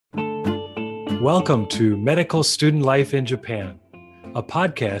Welcome to Medical Student Life in Japan, a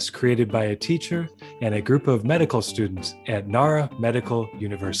podcast created by a teacher and a group of medical students at Nara Medical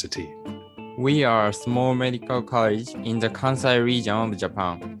University. We are a small medical college in the Kansai region of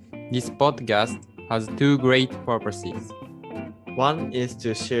Japan. This podcast has two great purposes. One is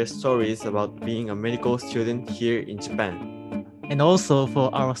to share stories about being a medical student here in Japan. And also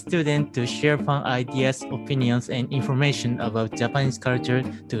for our students to share fun ideas, opinions, and information about Japanese culture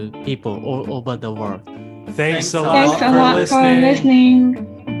to people all over the world. Thanks a lot for listening.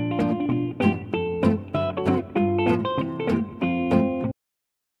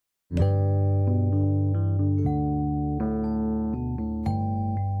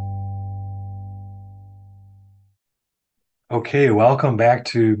 Okay, welcome back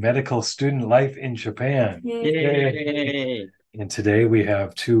to Medical Student Life in Japan. Yay! And today we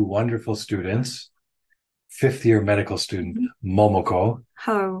have two wonderful students. Fifth-year medical student, Momoko.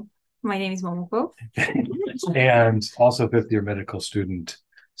 Hello, my name is Momoko. And also fifth-year medical student,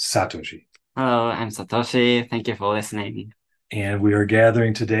 Satoshi. Hello, I'm Satoshi. Thank you for listening. And we are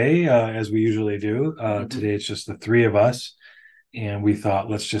gathering today, as we usually do. Today it's just the three of us. And we thought,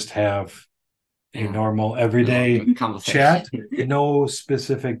 let's just have a normal, everyday chat. No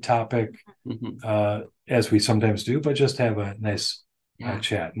specific topic, as we sometimes do, but just have a nice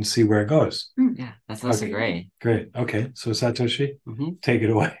chat and see where it goes. Yeah, that's also great. Great. Okay. So Satoshi, take it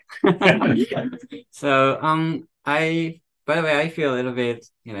away. So, by the way, I feel a little bit,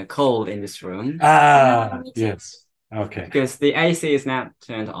 cold in this room. Yes. Okay. Because the AC is not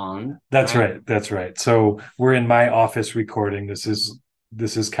turned on. That's right. That's right. So we're in my office recording. This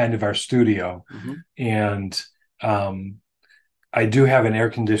is kind of our studio. And I do have an air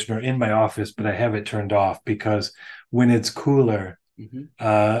conditioner in my office, but I have it turned off because when it's cooler,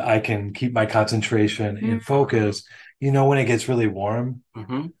 I can keep my concentration and focus. When it gets really warm,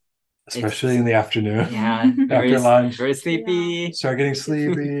 especially in the afternoon, after lunch, very sleepy. Start getting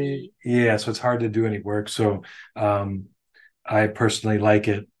sleepy. So it's hard to do any work. So I personally like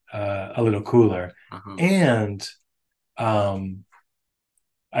it a little cooler. And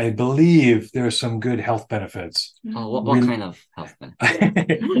I believe there are some good health benefits. What kind of health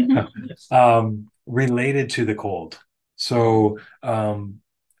benefits? Related to the cold. So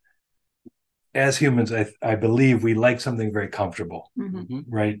as humans, I believe we like something very comfortable,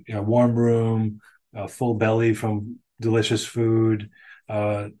 right? A warm room, a full belly from delicious food,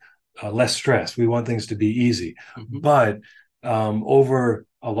 less stress. We want things to be easy. But over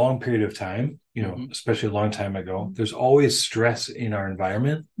a long period of time, especially a long time ago, there's always stress in our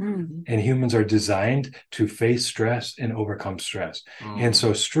environment, and humans are designed to face stress and overcome stress. And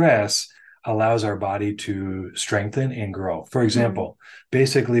so stress allows our body to strengthen and grow. For example,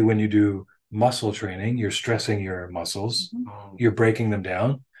 basically when you do muscle training, you're stressing your muscles, you're breaking them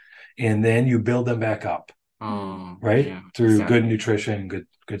down, and then you build them back up, right? Through good nutrition,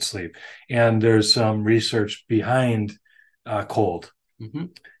 good sleep. And there's some research behind cold.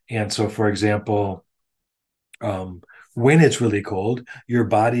 And so, for example, when it's really cold, your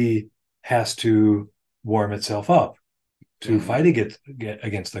body has to warm itself up to fight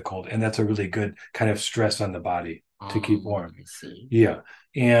against the cold. And that's a really good kind of stress on the body to keep warm. I see. Yeah.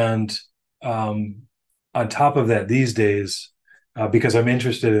 And on top of that, these days, because I'm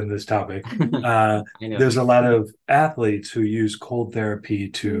interested in this topic, there's a lot of athletes who use cold therapy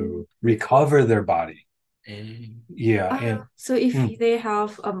to recover their body. So if they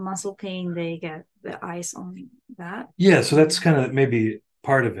have a muscle pain, they get the ice on that. So that's kind of maybe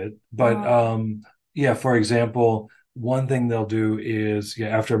part of it. But for example, one thing they'll do is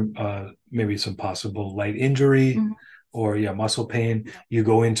after maybe some possible light injury or muscle pain, you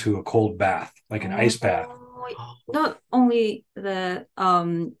go into a cold bath, like an ice bath. Not only the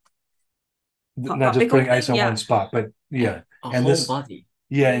not just putting ice on one spot, but and whole this body.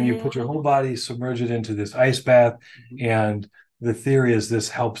 And you put your whole body, submerge it into this ice bath, and the theory is this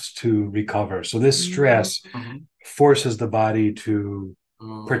helps to recover. So this stress forces the body to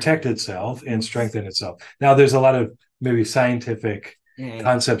protect itself and strengthen itself. Now, there's a lot of maybe scientific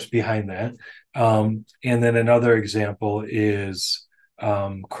concepts behind that. And then another example is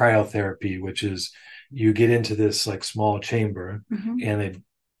cryotherapy, which is you get into this like small chamber and it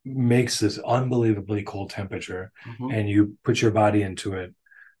makes this unbelievably cold temperature, and you put your body into it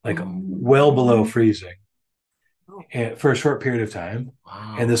like well below freezing for a short period of time.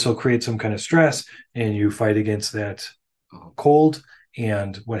 And this will create some kind of stress, and you fight against that cold.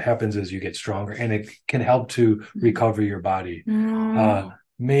 And what happens is you get stronger, and it can help to recover your body.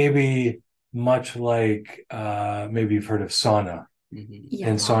 Maybe much like maybe you've heard of sauna.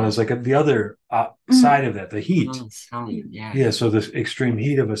 And sauna is like the other side of that, the heat. Sound, So the extreme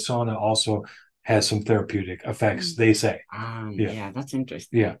heat of a sauna also has some therapeutic effects, they say. Yeah, that's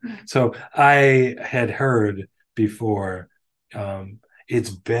interesting. Yeah. So I had heard before it's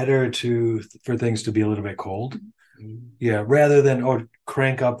better for things to be a little bit cold. Yeah, rather than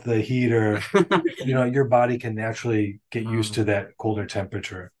crank up the heater, your body can naturally get used to that colder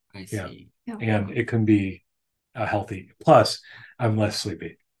temperature. I see. And it can be healthy. Plus, I'm less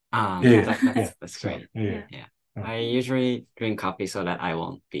sleepy. That's great. Yeah. I usually drink coffee so that I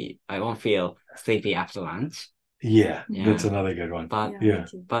won't feel sleepy after lunch. Yeah, that's another good one.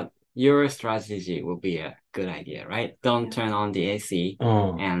 But your strategy will be a good idea, right? Don't turn on the AC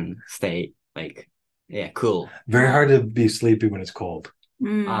and stay cool. Very hard to be sleepy when it's cold.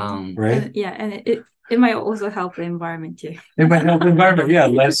 Right? And it might also help the environment too. It might help the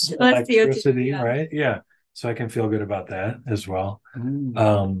environment, less electricity, CO2, right? Yeah. So I can feel good about that as well.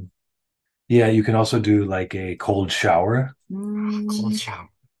 You can also do like a cold shower. Cold shower.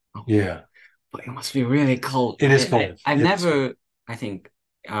 Oh. Yeah. But it must be really cold. It is cold. I've never, I think,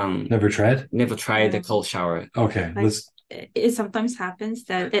 never tried? Never tried the cold shower. Okay. It sometimes happens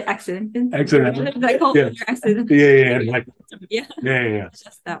that it accidentally. Like cold accident. Yeah.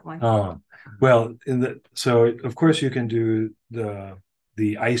 Just that one. Well, so of course you can do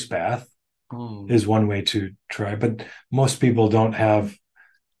the ice bath is one way to try, but most people don't have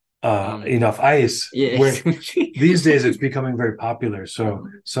enough ice. These days it's becoming very popular, so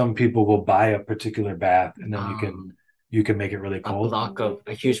some people will buy a particular bath and then you can make it really cold.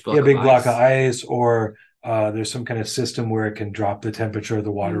 A huge block. Big block of ice, or there's some kind of system where it can drop the temperature of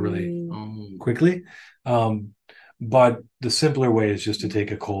the water really quickly. But the simpler way is just to take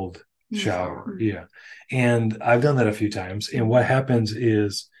a cold shower. Yeah. And I've done that a few times. And what happens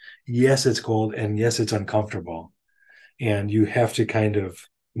is, yes, it's cold, and yes, it's uncomfortable. And you have to kind of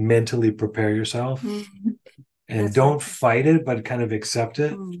mentally prepare yourself and don't fight it, but kind of accept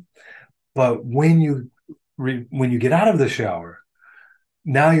it. But when you get out of the shower,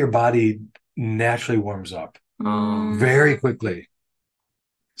 now your body naturally warms up very quickly.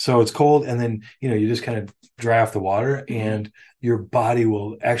 So it's cold, and then you just kind of dry off the water, and your body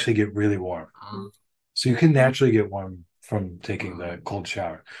will actually get really warm. So you can naturally get warm from taking the cold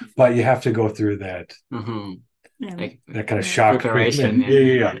shower, but you have to go through that that kind of shock preparation.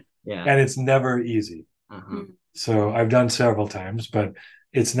 And it's never easy. So I've done several times, but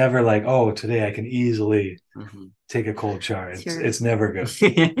it's never like, oh, today I can easily take a cold shower. It's never good.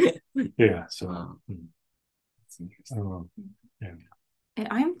 So and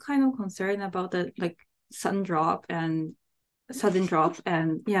I'm kind of concerned about the sudden drop and the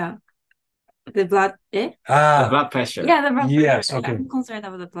blood the blood pressure. the blood pressure. Okay. I'm concerned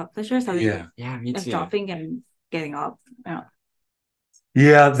about the blood pressure me too. dropping and getting up.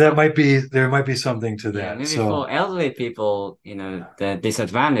 There might be something to that. Maybe for elderly people, the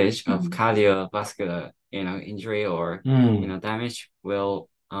disadvantage of cardiovascular, injury or damage will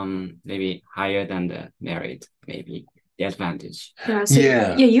maybe higher than the merit, maybe the advantage.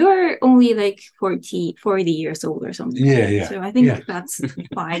 You are only 40 years old or something. So I think that's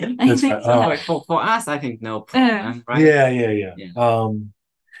fine. For us, I think no problem, right?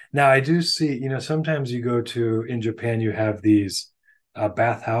 Now I do see, sometimes you go in Japan, you have these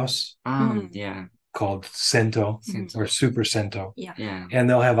bathhouse called Sento or Super Sento. And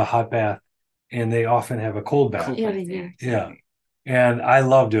they'll have a hot bath, and they often have a cold bath. And I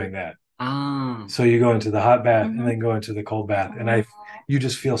love doing that. So you go into the hot bath and then go into the cold bath, and you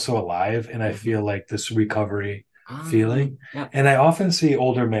just feel so alive, and I feel like this recovery feeling. And I often see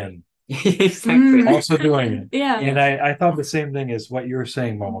older men also doing it. And I thought the same thing as what you were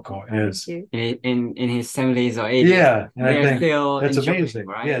saying, Momoko, is in his 70s or 80s. And I think that's amazing.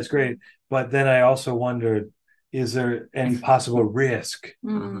 Right? It's great. But then I also wondered, is there any possible risk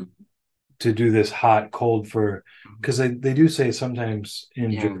to do this hot cold because they do say sometimes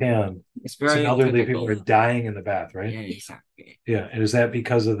in Japan it's very elderly people are dying in the bath, right? Exactly. And is that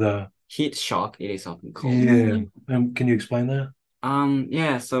because of the heat shock? It is often cold. Can you explain that?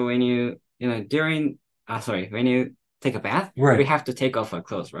 So when you when you take a bath, we have to take off our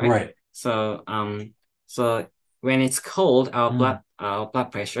clothes, right? So so when it's cold, our blood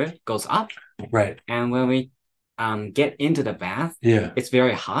pressure goes up, and when we get into the bath, it's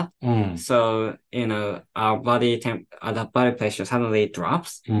very hot. So our the body pressure suddenly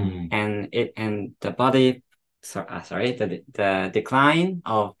drops, and the body the decline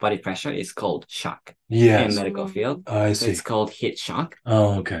of body pressure is called shock in medical field. I so see. It's called heat shock.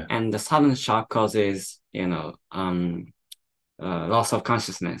 Okay. And the sudden shock causes loss of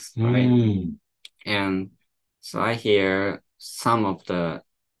consciousness, right? And so I hear some of the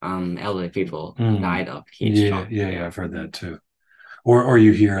elderly people died of heat shock. I've heard that too. Or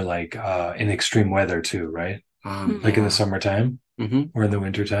you hear like in extreme weather too, right? Like in the summertime or in the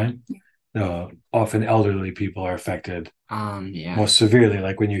wintertime. Often elderly people are affected most severely.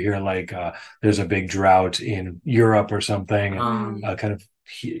 Like when you hear like there's a big drought in Europe or something, a kind of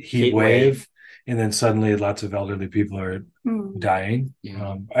heat wave, and then suddenly lots of elderly people are dying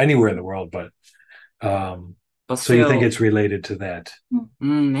anywhere in the world. But so still, you think it's related to that?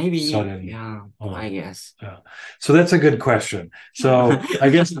 Maybe sudden, I guess. So that's a good question. So I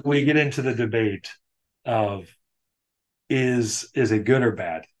guess we get into the debate of is it good or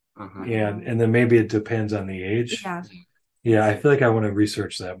bad? And then maybe it depends on the age. Yeah, I feel like I want to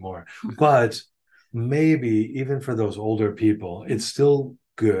research that more. But maybe even for those older people, it's still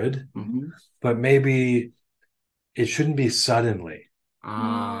good, but maybe it shouldn't be suddenly.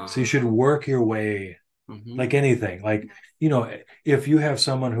 So you should work your way like anything. Like, if you have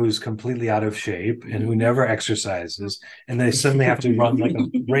someone who's completely out of shape and who never exercises and they suddenly have to run like a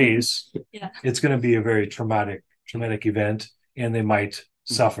race, it's going to be a very traumatic event, and they might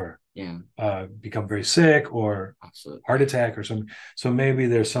suffer, become very sick or heart attack or something. So maybe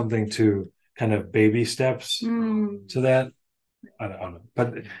there's something to kind of baby steps to that. I don't know,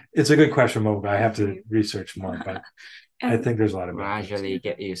 but it's a good question, Momoko. I have to research more, but I think there's a lot of gradually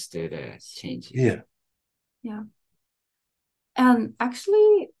get used to the changes. Yeah. And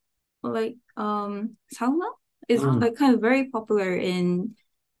actually, like sauna is like kind of very popular in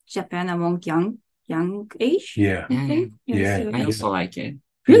Japan among young age. Yeah. I think. So I also like it.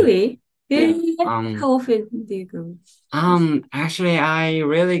 Really? Yeah. How often do you go? Actually, I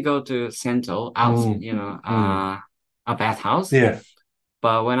really go to Sento out, a bathhouse. Yeah.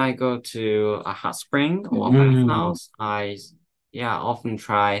 But when I go to a hot spring or a bathhouse, I often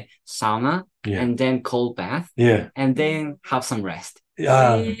try sauna and then cold bath. Yeah. And then have some rest.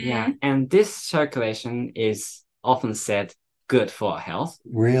 Yeah. And this circulation is often said good for health.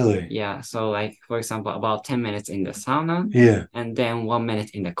 Really? Yeah. So like, for example, about 10 minutes in the sauna. Yeah. And then 1 minute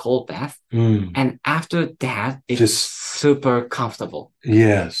in the cold bath. And after that, it's just super comfortable.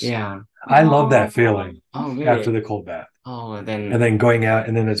 Yes. Yeah. I love that feeling. Oh, really? After the cold bath. Oh, and then going out,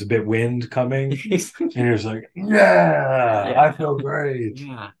 and then there's a bit wind coming, and you're just like, I feel great.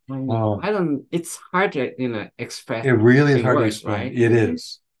 Yeah. I don't. It's hard to express. It really is hard to explain. Right? It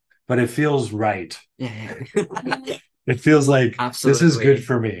is, but it feels right. Yeah. It feels like this is good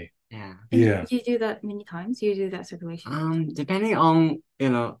for me. Yeah. Yeah. Do you do that many times? You do that circulation? Depending on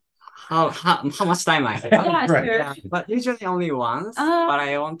how much time I have. Right. Sure. Yeah, but usually only once. But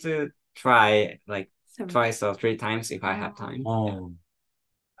I want to try like twice or 3 times if I have time. Oh,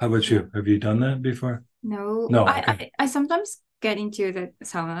 how about you? Have you done that before? No. Okay. I sometimes get into the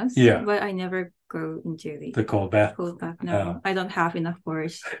saunas. Yeah. But I never go into the cold bath. No, I don't have enough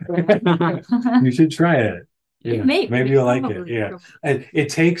force. You should try it. Yeah. Maybe you'll like it. Probably. Yeah. It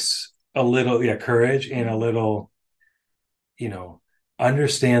takes a little courage and a little,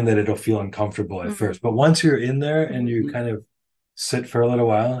 understand that it'll feel uncomfortable at first. But once you're in there and you kind of sit for a little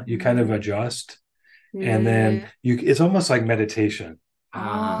while, you kind of adjust. And then it's almost like meditation.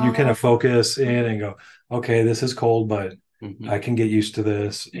 You kind of focus in and go, okay, this is cold, but I can get used to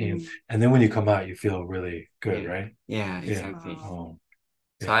this. And then when you come out, you feel really good, right? Yeah, exactly.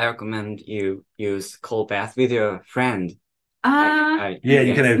 So I recommend you use cold bath with your friend.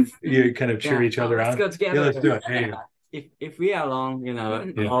 You kind of cheer each other on. Let's go together. Yeah, let's do it. Hey. If we are alone,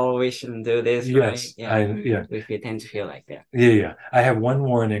 oh, we shouldn't do this, yes, right? We tend to feel like that. Yeah. I have one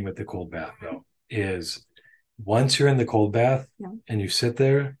warning with the cold bath, though, is once you're in the cold bath and you sit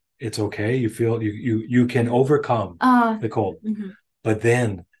there, it's okay. You feel you can overcome the cold. But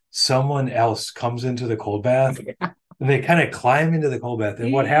then someone else comes into the cold bath and they kind of climb into the cold bath.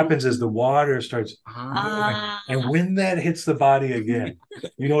 And what happens is the water starts moving. And when that hits the body again,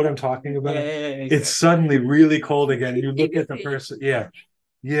 you know what I'm talking about? It's suddenly really cold again. You look at the person. Yeah.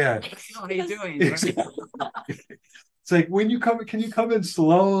 What are you doing? It's like, can you come in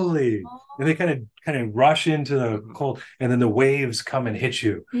slowly? And they kind of rush into the cold, and then the waves come and hit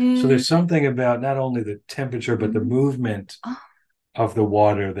you. So there's something about not only the temperature, but the movement of the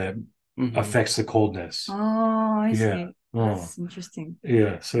water that affects the coldness. Oh, I see. That's interesting.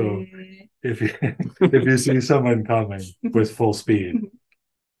 Yeah. So if you see someone coming with full speed,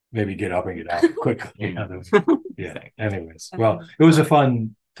 maybe get up and get out quickly. Anyways, well, it was a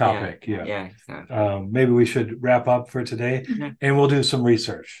fun topic. Maybe we should wrap up for today, and we'll do some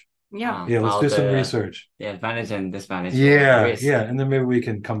research. Let's do some research. The advantage and disadvantage. And then maybe we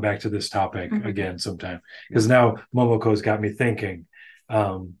can come back to this topic again sometime, because now Momoko's got me thinking.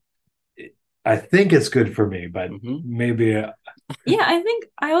 I think it's good for me, but maybe I think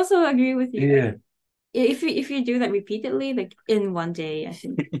I also agree with you. if you do that repeatedly, like in one day, I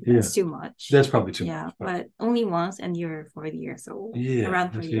think it's too much. That's probably too much. Yeah, but only once, and you're 40 years old. Yeah,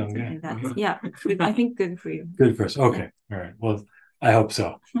 around 40 years old. I think good for you. Good for us. Okay. All right. Well, I hope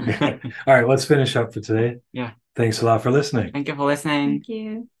so. All right, let's finish up for today. Yeah. Thanks a lot for listening. Thank you for listening.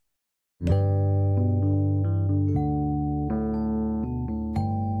 Thank you.